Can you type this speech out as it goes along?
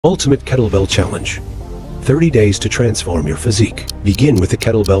Ultimate Kettlebell Challenge. 30 days to transform your physique. Begin with the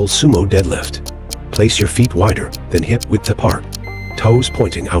Kettlebell Sumo Deadlift. Place your feet wider than hip width apart, toes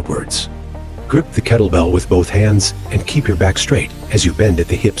pointing outwards. Grip the kettlebell with both hands and keep your back straight as you bend at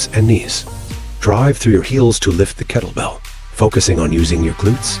the hips and knees. Drive through your heels to lift the kettlebell, focusing on using your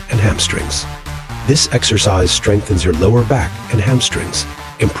glutes and hamstrings. This exercise strengthens your lower back and hamstrings,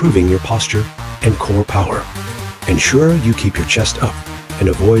 improving your posture and core power. Ensure you keep your chest up and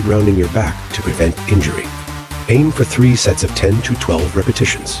avoid rounding your back to prevent injury. Aim for 3 sets of 10 to 12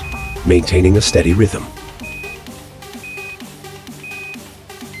 repetitions, maintaining a steady rhythm.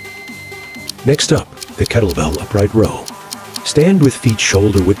 Next up, the Kettlebell Upright Row. Stand with feet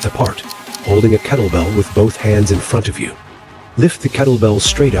shoulder width apart, holding a kettlebell with both hands in front of you. Lift the kettlebell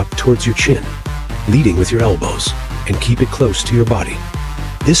straight up towards your chin, leading with your elbows, and keep it close to your body.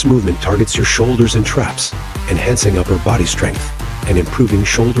 This movement targets your shoulders and traps, enhancing upper body strength and improving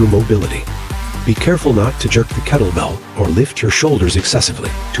shoulder mobility. Be careful not to jerk the kettlebell or lift your shoulders excessively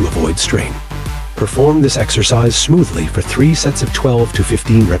to avoid strain. Perform this exercise smoothly for 3 sets of 12 to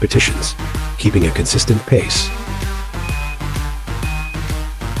 15 repetitions, keeping a consistent pace.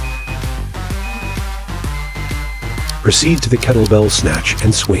 Proceed to the kettlebell snatch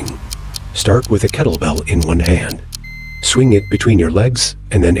and swing. Start with a kettlebell in one hand. Swing it between your legs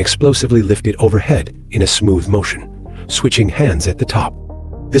and then explosively lift it overhead in a smooth motion, switching hands at the top.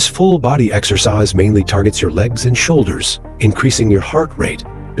 This full body exercise mainly targets your legs and shoulders, increasing your heart rate,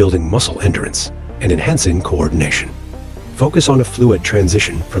 building muscle endurance, and enhancing coordination. Focus on a fluid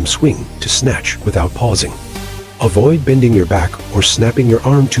transition from swing to snatch without pausing. Avoid bending your back or snapping your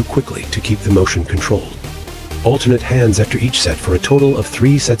arm too quickly to keep the motion controlled. Alternate hands after each set for a total of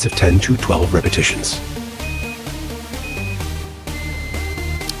 3 sets of 10 to 12 repetitions.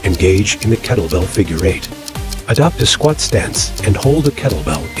 Engage in the Kettlebell Figure 8. Adopt a squat stance and hold a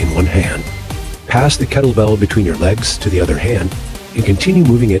kettlebell in one hand. Pass the kettlebell between your legs to the other hand and continue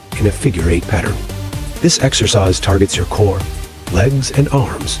moving it in a figure 8 pattern. This exercise targets your core, legs, and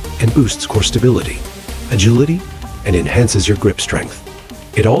arms and boosts core stability, agility, and enhances your grip strength.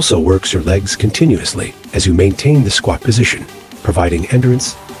 It also works your legs continuously as you maintain the squat position, providing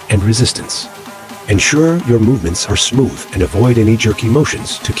endurance and resistance. Ensure your movements are smooth and avoid any jerky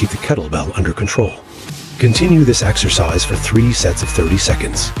motions to keep the kettlebell under control. Continue this exercise for 3 sets of 30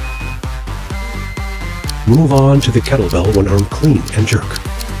 seconds. Move on to the Kettlebell One Arm Clean and Jerk.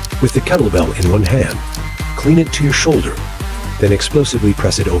 With the kettlebell in one hand, clean it to your shoulder, then explosively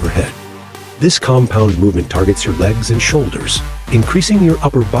press it overhead. This compound movement targets your legs and shoulders, increasing your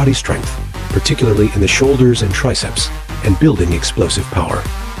upper body strength, particularly in the shoulders and triceps, and building explosive power.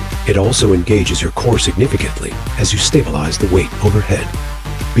 It also engages your core significantly as you stabilize the weight overhead.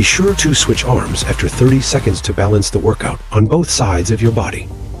 Be sure to switch arms after 30 seconds to balance the workout on both sides of your body.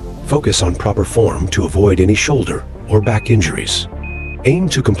 Focus on proper form to avoid any shoulder or back injuries. Aim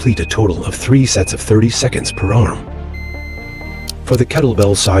to complete a total of 3 sets of 30 seconds per arm. For the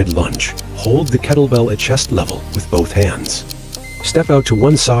kettlebell side lunge, hold the kettlebell at chest level with both hands. Step out to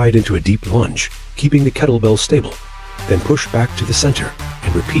one side into a deep lunge, keeping the kettlebell stable, then push back to the center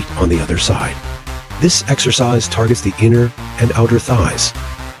and repeat on the other side. This exercise targets the inner and outer thighs,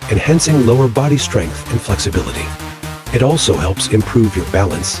 enhancing lower body strength and flexibility. It also helps improve your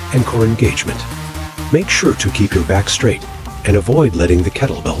balance and core engagement. Make sure to keep your back straight and avoid letting the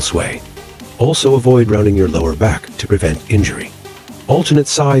kettlebell sway. Also avoid rounding your lower back to prevent injury. Alternate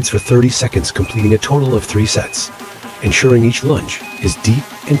sides for 30 seconds, completing a total of 3 sets, ensuring each lunge is deep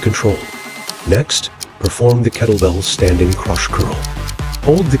and controlled. Next, perform the kettlebell standing cross curl.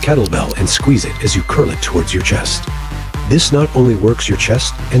 Hold the kettlebell and squeeze it as you curl it towards your chest. This not only works your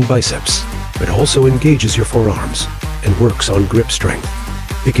chest and biceps, but also engages your forearms and works on grip strength.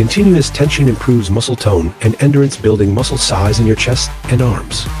 The continuous tension improves muscle tone and endurance, building muscle size in your chest and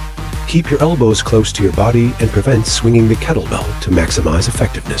arms. Keep your elbows close to your body and prevent swinging the kettlebell to maximize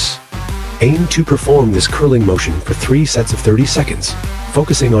effectiveness. Aim to perform this curling motion for 3 sets of 30 seconds,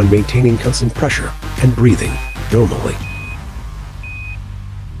 focusing on maintaining constant pressure and breathing normally.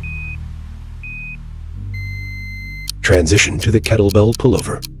 Transition to the Kettlebell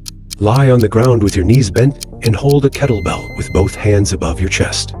Pullover. Lie on the ground with your knees bent and hold a kettlebell with both hands above your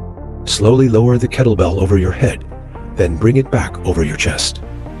chest. Slowly lower the kettlebell over your head, then bring it back over your chest.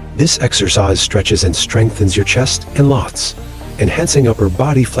 This exercise stretches and strengthens your chest and lats, enhancing upper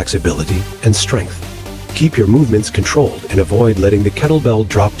body flexibility and strength. Keep your movements controlled and avoid letting the kettlebell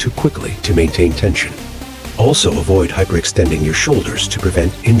drop too quickly to maintain tension. Also avoid hyperextending your shoulders to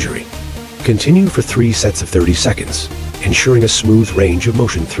prevent injury. Continue for 3 sets of 30 seconds, ensuring a smooth range of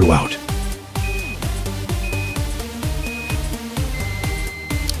motion throughout.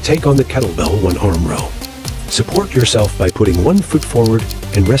 Take on the Kettlebell One Arm Row. Support yourself by putting one foot forward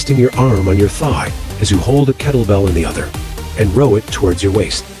and resting your arm on your thigh as you hold a kettlebell in the other, and row it towards your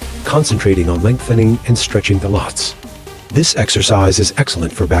waist, concentrating on lengthening and stretching the lats. This exercise is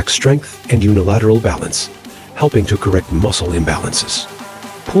excellent for back strength and unilateral balance, helping to correct muscle imbalances.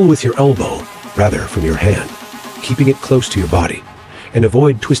 Pull with your elbow, rather from your hand, keeping it close to your body, and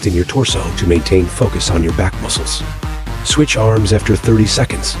avoid twisting your torso to maintain focus on your back muscles. Switch arms after 30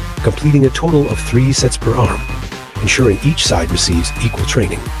 seconds, completing a total of 3 sets per arm, ensuring each side receives equal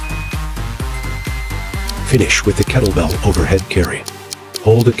training. Finish with the kettlebell overhead carry.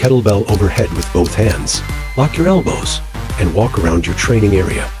 Hold a kettlebell overhead with both hands, lock your elbows, and walk around your training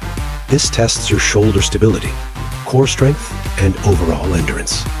area. This tests your shoulder stability, core strength, and overall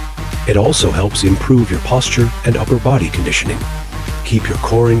endurance. It also helps improve your posture and upper body conditioning. Keep your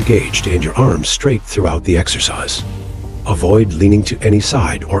core engaged and your arms straight throughout the exercise. Avoid leaning to any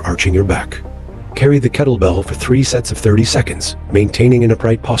side or arching your back. Carry the kettlebell for 3 sets of 30 seconds, maintaining an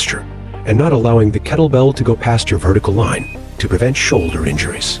upright posture, and not allowing the kettlebell to go past your vertical line to prevent shoulder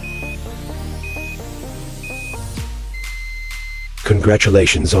injuries.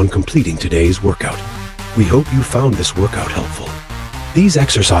 Congratulations on completing today's workout. We hope you found this workout helpful. These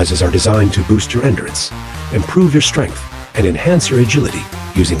exercises are designed to boost your endurance, improve your strength, and enhance your agility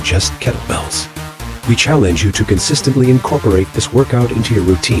using just kettlebells. We challenge you to consistently incorporate this workout into your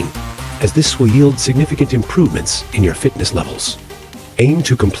routine, as this will yield significant improvements in your fitness levels. Aim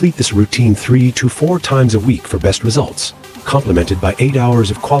to complete this routine 3 to 4 times a week for best results, complemented by 8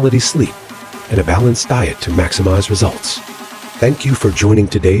 hours of quality sleep and a balanced diet to maximize results. Thank you for joining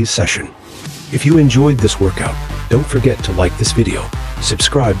today's session. If you enjoyed this workout, don't forget to like this video,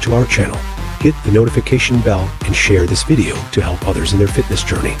 subscribe to our channel, hit the notification bell, and share this video to help others in their fitness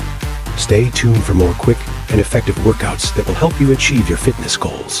journey. Stay tuned for more quick and effective workouts that will help you achieve your fitness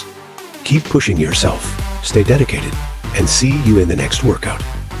goals. Keep pushing yourself, stay dedicated, and see you in the next workout.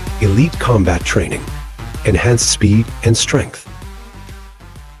 Elite combat training, enhanced speed and strength,